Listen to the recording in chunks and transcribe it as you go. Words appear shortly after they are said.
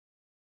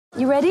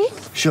You ready?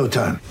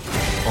 Showtime.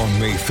 On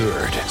May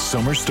 3rd,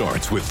 summer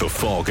starts with The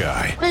Fall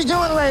Guy. Let's do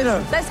it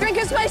later. Let's drink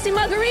a spicy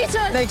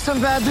margarita. Make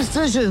some bad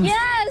decisions.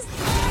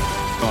 Yes!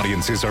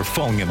 Audiences are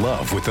falling in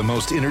love with the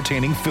most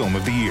entertaining film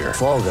of the year.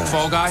 Fall Guy.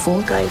 Fall Guy?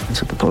 Fall guy.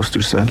 That's what the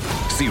poster said.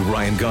 See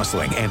Ryan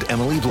Gosling and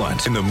Emily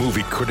Blunt in the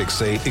movie critics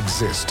say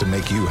exists to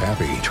make you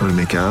happy. Trying to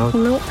make it out?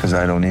 Nope. Because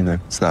I don't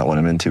either. It's not what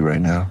I'm into right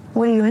now.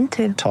 What are you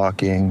into?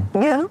 Talking.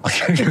 Yeah.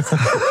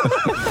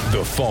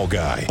 The Fall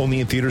Guy.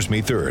 Only in theaters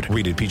May 3rd.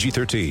 Rated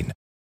PG-13.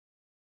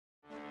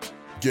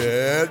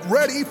 Get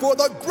ready for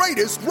the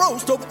greatest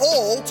roast of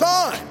all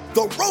time.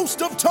 The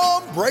Roast of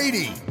Tom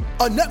Brady.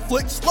 A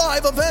Netflix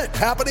live event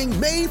happening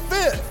May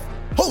 5th.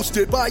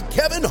 Hosted by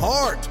Kevin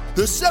Hart.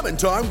 The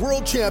 7-time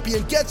world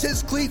champion gets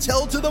his cleats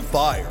held to the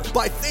fire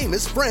by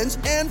famous friends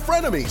and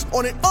frenemies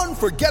on an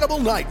unforgettable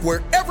night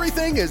where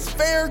everything is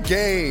fair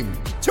game.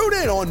 Tune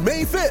in on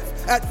May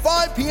 5th at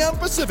 5 p.m.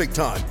 Pacific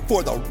time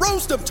for the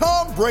Roast of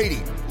Tom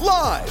Brady.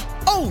 Live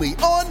only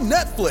on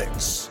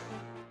Netflix.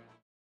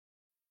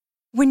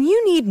 When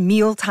you need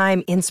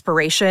mealtime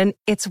inspiration,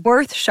 it's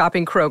worth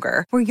shopping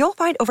Kroger, where you'll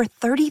find over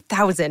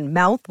 30,000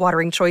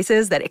 mouth-watering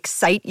choices that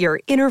excite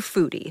your inner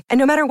foodie. And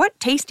no matter what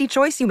tasty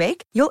choice you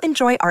make, you'll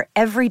enjoy our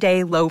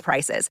everyday low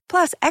prices,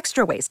 plus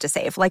extra ways to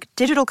save, like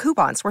digital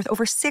coupons worth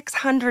over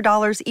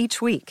 $600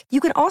 each week. You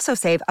can also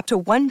save up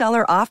to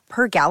 $1 off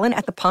per gallon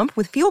at the pump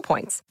with fuel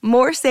points.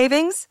 More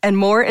savings and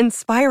more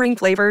inspiring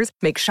flavors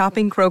make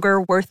shopping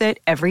Kroger worth it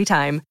every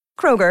time.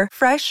 Kroger,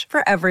 fresh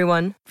for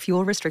everyone.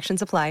 Fuel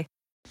restrictions apply.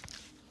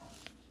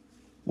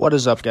 What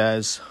is up,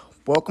 guys?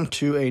 Welcome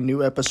to a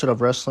new episode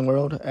of Wrestling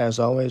World. As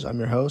always, I'm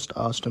your host,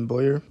 Austin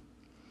Boyer.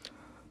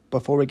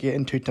 Before we get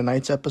into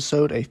tonight's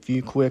episode, a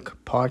few quick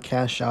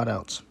podcast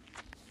shout-outs.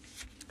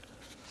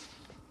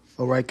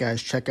 Alright,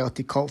 guys, check out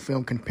the Cult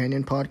Film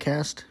Companion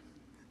podcast,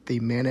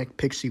 the Manic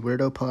Pixie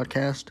Weirdo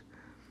podcast,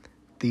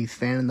 the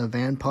Fan in the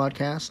Van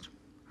podcast,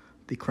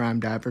 the Crime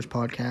Divers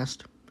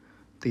podcast,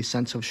 the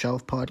Sense of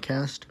Shelf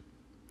podcast,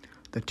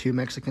 the Two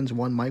Mexicans,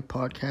 One Mic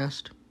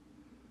podcast,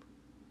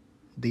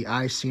 the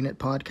I Seen It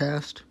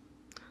podcast,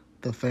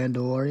 the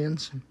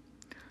Fandalorians,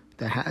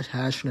 the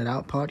Hashing It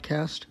Out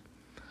podcast,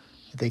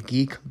 the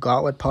Geek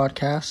Gauntlet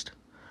podcast,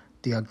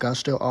 the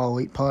Augusto All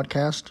Elite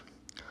podcast,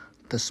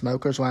 the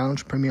Smokers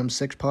Lounge Premium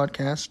 6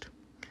 podcast,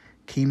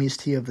 Kimi's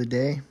Tea of the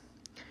Day,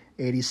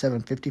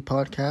 8750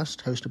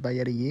 podcast hosted by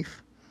Yeti Yeef,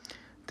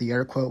 the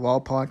Air Quote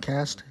Wall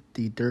podcast,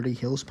 the Dirty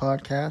Hills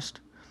podcast,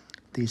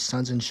 the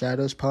Suns and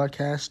Shadows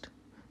podcast,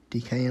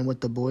 DKing with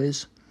the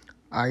Boys,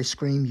 I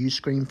Scream, You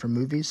Scream for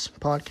Movies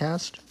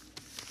podcast,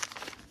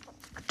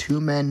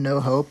 Two Men, No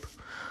Hope,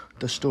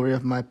 The Story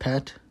of My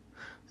Pet,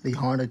 the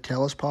Haunted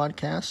Tales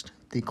podcast,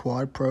 the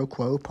Quad Pro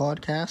Quo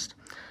podcast,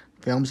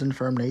 Films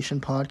Information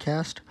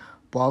podcast,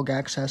 Blog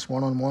Access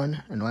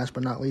One-on-One, and last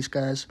but not least,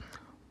 guys,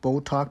 Bull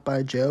Talk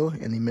by Joe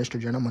and the Mr.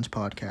 Gentleman's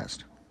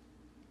podcast.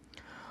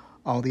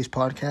 All these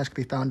podcasts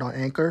can be found on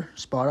Anchor,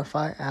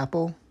 Spotify,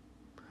 Apple,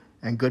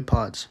 and Good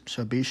Pods,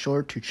 so be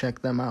sure to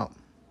check them out.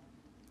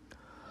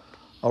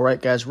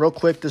 Alright, guys, real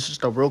quick, this is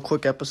just a real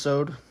quick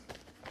episode.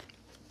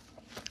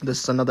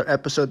 This is another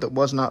episode that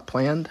was not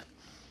planned.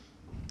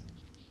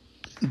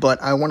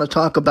 But I want to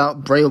talk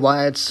about Bray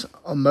Wyatt's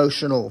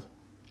emotional,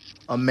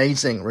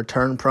 amazing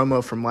return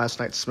promo from last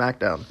night's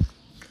SmackDown.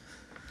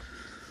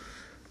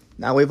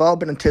 Now, we've all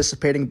been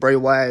anticipating Bray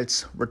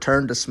Wyatt's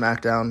return to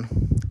SmackDown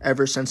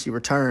ever since he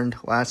returned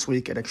last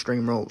week at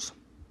Extreme Rules.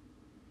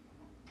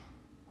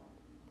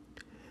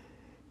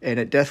 And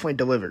it definitely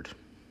delivered.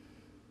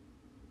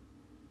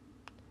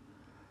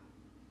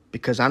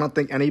 Because I don't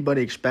think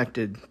anybody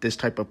expected this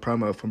type of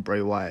promo from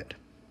Bray Wyatt.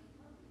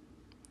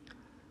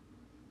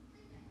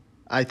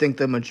 I think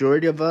the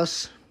majority of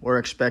us were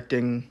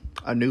expecting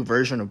a new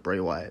version of Bray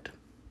Wyatt.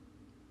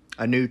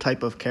 A new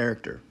type of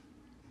character.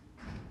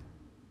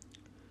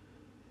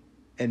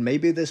 And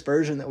maybe this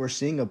version that we're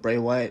seeing of Bray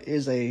Wyatt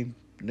is a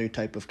new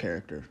type of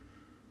character.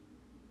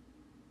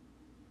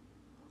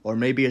 Or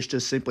maybe it's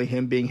just simply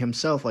him being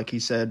himself, like he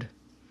said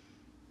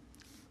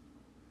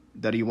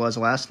that he was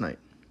last night.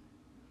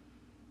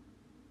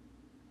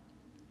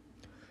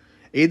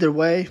 Either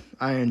way,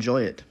 I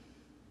enjoy it.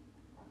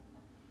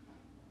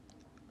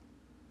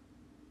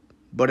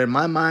 But in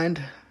my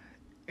mind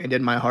and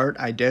in my heart,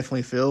 I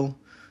definitely feel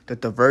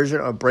that the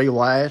version of Bray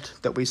Wyatt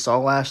that we saw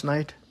last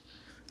night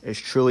is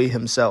truly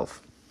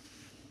himself.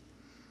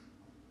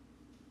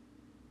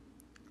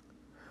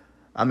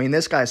 I mean,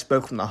 this guy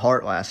spoke from the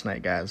heart last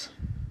night, guys.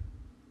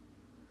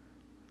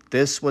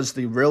 This was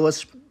the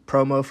realest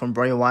promo from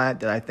Bray Wyatt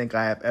that I think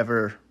I have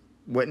ever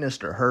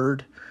witnessed or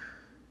heard.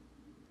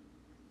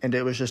 And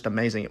it was just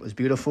amazing. It was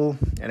beautiful,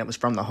 and it was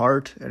from the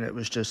heart, and it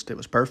was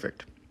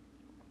perfect.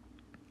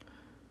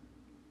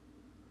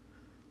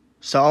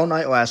 So all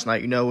night last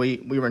night,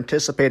 we were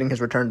anticipating his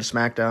return to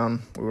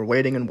SmackDown. We were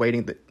waiting and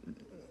waiting.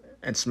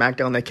 And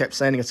SmackDown, they kept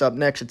saying, it's up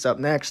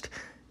next,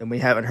 and we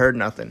haven't heard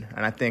nothing.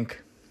 And I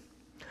think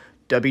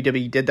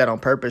WWE did that on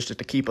purpose just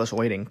to keep us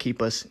waiting,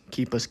 keep us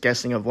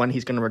guessing of when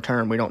he's going to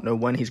return. We don't know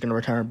when he's going to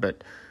return,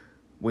 but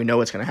we know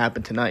it's going to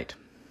happen tonight.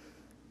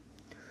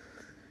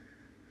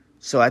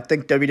 So I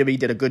think WWE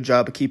did a good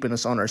job of keeping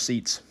us on our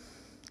seats,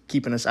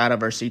 keeping us out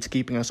of our seats,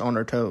 keeping us on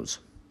our toes.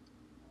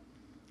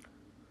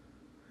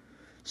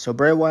 So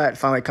Bray Wyatt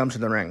finally comes to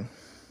the ring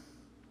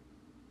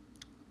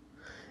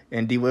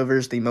and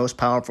delivers the most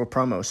powerful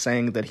promo,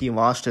 saying that he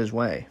lost his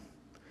way,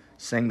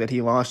 saying that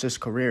he lost his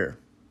career,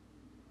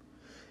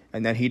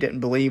 and that he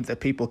didn't believe that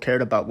people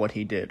cared about what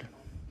he did,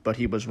 but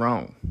he was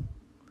wrong,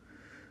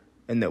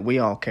 and that we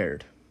all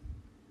cared,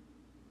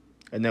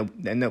 and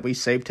that we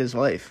saved his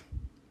life.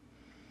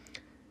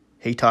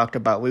 He talked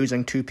about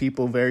losing two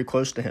people very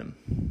close to him,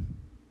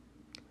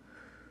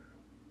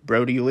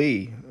 Brody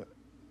Lee,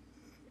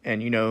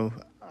 and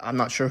I'm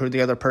not sure who the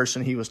other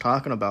person he was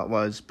talking about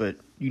was, but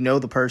one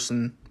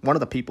of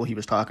the people he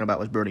was talking about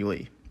was Brody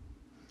Lee.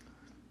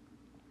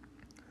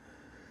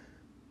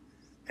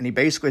 And he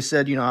basically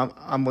said,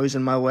 I'm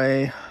losing my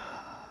way.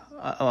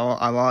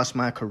 I lost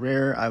my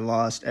career. I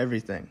lost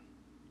everything.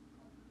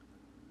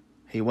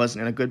 He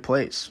wasn't in a good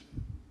place.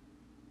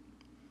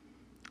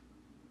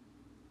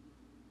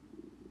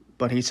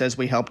 But he says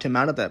we helped him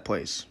out of that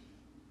place.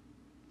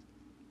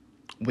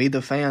 We,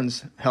 the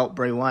fans, helped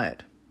Bray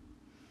Wyatt.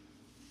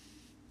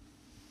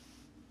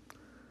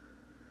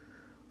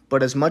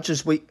 But as much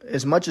as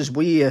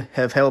we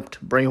have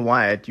helped Bray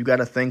Wyatt, you got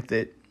to think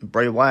that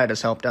Bray Wyatt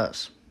has helped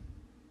us.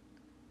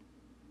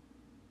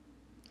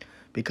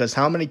 Because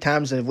how many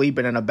times have we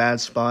been in a bad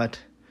spot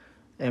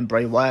and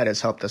Bray Wyatt has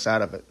helped us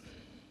out of it?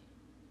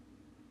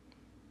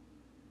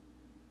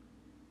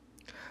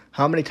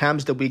 How many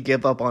times did we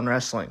give up on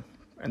wrestling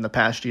in the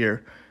past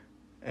year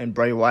and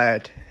Bray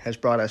Wyatt has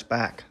brought us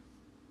back?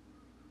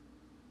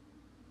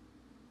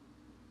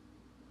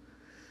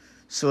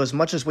 So as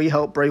much as we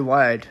help Bray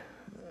Wyatt,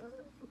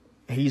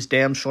 he's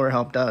damn sure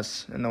helped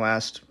us in the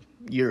last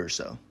year or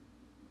so.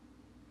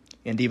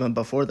 And even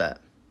before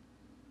that.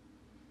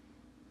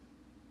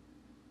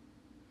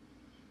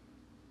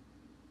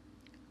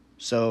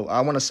 So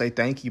I want to say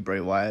thank you, Bray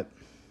Wyatt.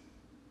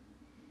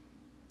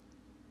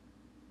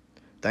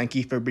 Thank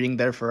you for being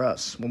there for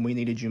us when we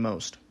needed you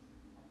most.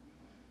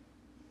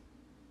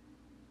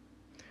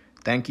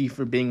 Thank you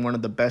for being one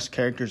of the best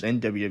characters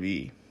in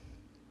WWE.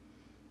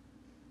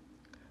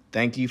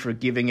 Thank you for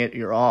giving it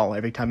your all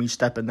every time you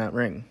step in that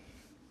ring.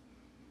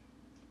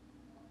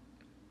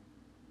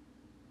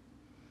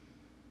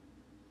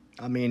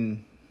 I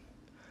mean,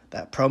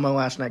 that promo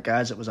last night,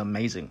 guys, it was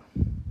amazing.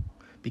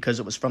 Because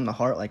it was from the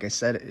heart, like I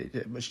said.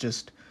 It was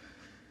just...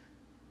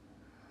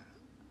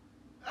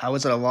 I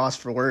was at a loss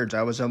for words.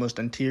 I was almost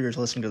in tears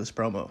listening to this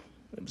promo.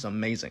 It was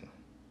amazing.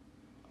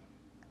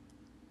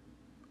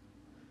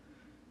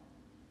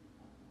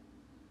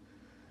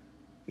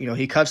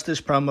 He cuts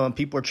this promo and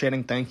people are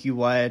chanting, "Thank you,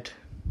 Wyatt."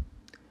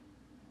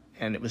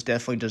 And it was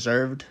definitely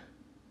deserved.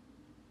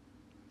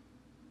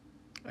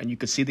 And you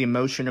could see the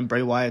emotion in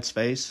Bray Wyatt's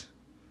face.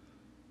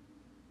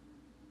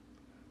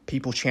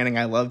 People chanting,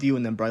 "I love you,"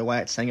 and then Bray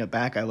Wyatt saying it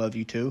back, "I love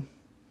you too."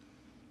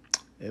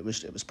 It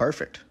was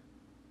perfect.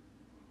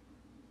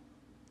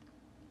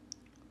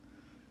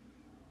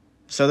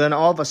 So then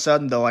all of a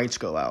sudden the lights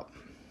go out.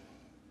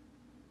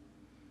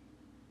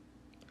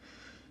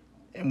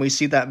 And we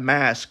see that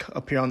mask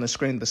appear on the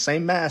screen, the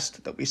same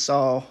mask that we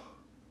saw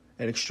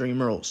at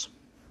Extreme Rules.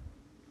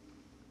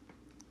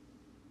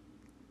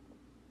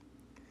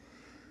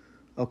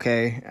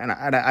 Okay, and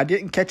I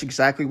didn't catch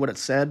exactly what it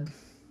said.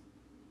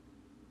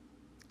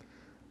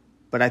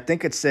 But I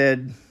think it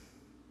said,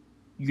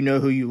 "You know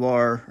who you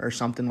are," or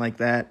something like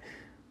that.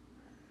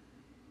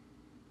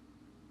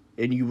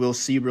 And you will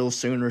see real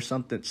soon, or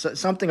something.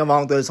 Something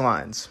along those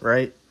lines,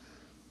 right?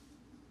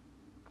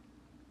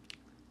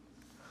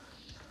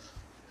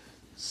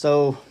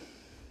 So,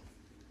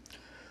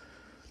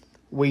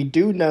 we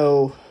do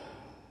know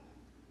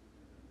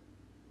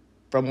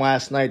from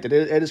last night that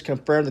it is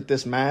confirmed that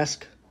this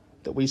mask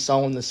that we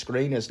saw on the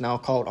screen is now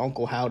called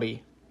Uncle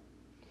Howdy.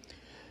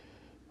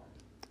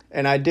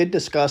 And I did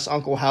discuss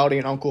Uncle Howdy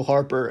and Uncle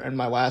Harper in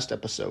my last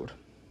episode.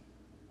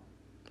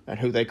 And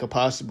who they could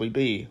possibly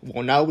be.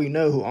 Well, now we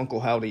know who Uncle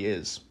Howdy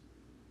is.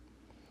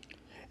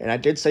 And I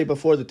did say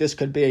before that this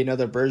could be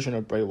another version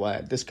of Bray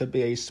Wyatt. This could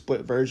be a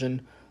split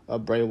version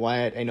of Bray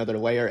Wyatt, another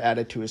layer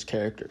added to his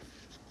character.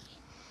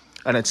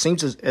 And it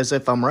seems as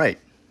if I'm right.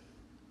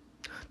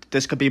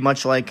 This could be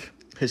much like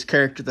his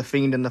character, The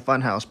Fiend in the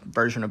Funhouse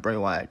version of Bray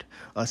Wyatt.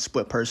 A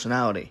split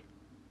personality.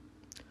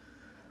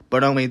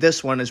 But only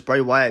this one is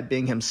Bray Wyatt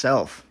being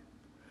himself.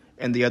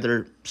 And the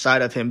other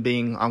side of him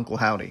being Uncle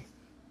Howdy.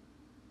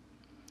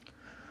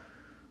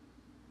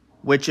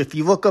 Which, if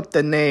you look up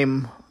the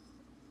name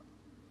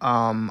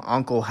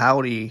Uncle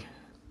Howdy,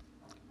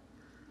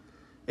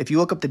 if you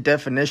look up the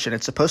definition,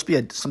 it's supposed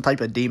to be some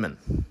type of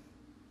demon.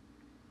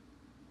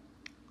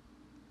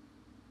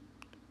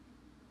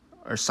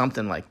 Or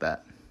something like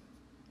that.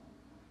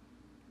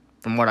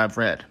 From what I've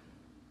read.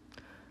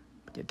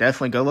 Yeah,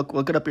 definitely go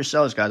look it up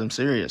yourselves, guys. I'm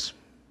serious.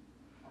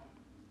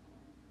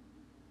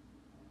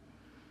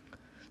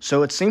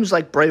 So it seems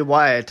like Bray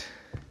Wyatt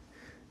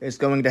is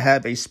going to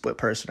have a split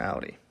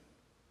personality.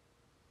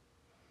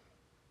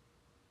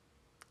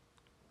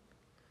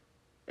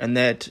 And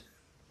that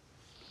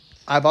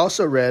I've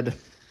also read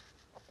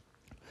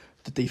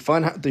that the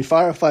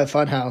Firefly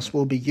Funhouse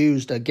will be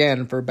used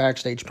again for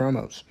backstage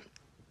promos.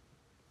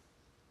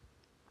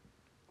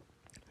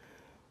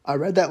 I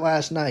read that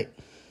last night.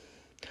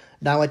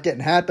 Now, it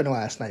didn't happen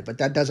last night, but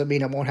that doesn't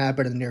mean it won't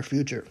happen in the near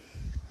future.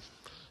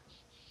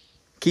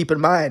 Keep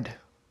in mind,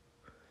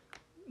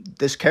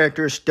 this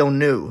character is still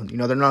new. You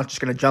know, they're not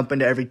just going to jump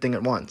into everything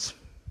at once.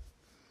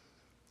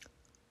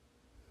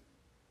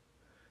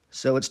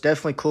 So it's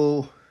definitely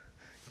cool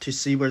to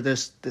see where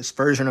this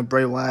version of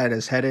Bray Wyatt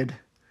is headed.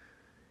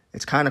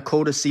 It's kind of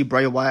cool to see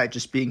Bray Wyatt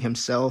just being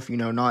himself, you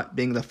know, not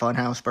being the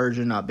Funhouse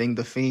version, not being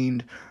the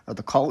Fiend or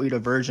the Cult Leader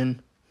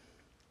version.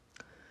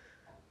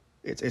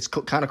 It's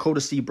kind of cool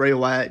to see Bray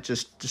Wyatt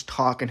just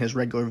talk in his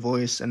regular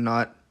voice and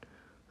not,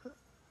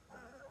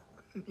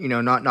 you know,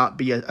 not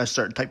be a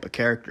certain type of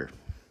character,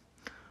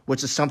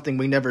 which is something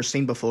we never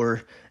seen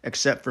before,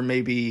 except for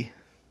maybe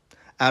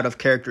out of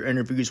character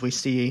interviews we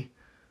see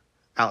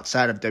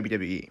outside of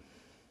WWE.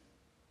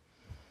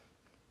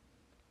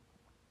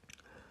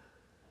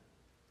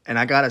 And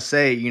I gotta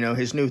say, you know,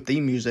 his new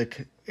theme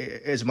music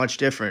is much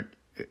different.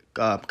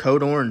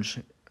 Code Orange,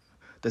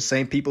 the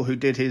same people who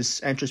did his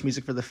entrance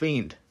music for The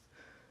Fiend.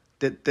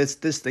 This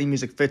theme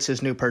music fits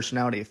his new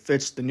personality. It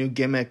fits the new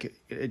gimmick.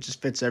 It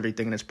just fits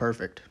everything, and it's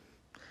perfect.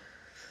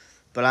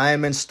 But I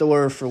am in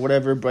store for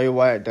whatever Bray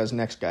Wyatt does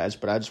next, guys.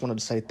 But I just wanted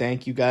to say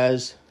thank you,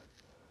 guys.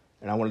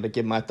 And I wanted to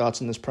give my thoughts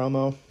on this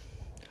promo.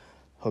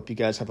 Hope you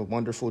guys have a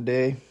wonderful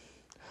day.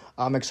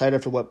 I'm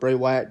excited for what Bray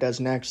Wyatt does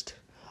next.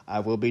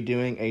 I will be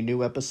doing a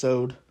new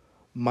episode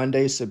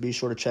Monday, so be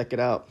sure to check it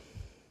out.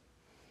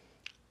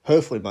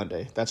 Hopefully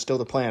Monday. That's still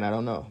the plan. I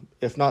don't know.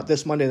 If not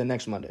this Monday, the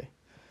next Monday.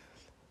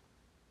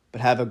 But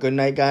have a good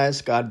night,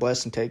 guys. God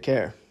bless and take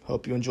care.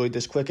 Hope you enjoyed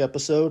this quick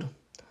episode.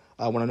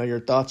 I want to know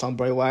your thoughts on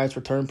Bray Wyatt's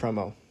return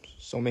promo.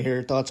 So let me hear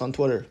your thoughts on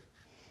Twitter.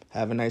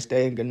 Have a nice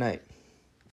day and good night.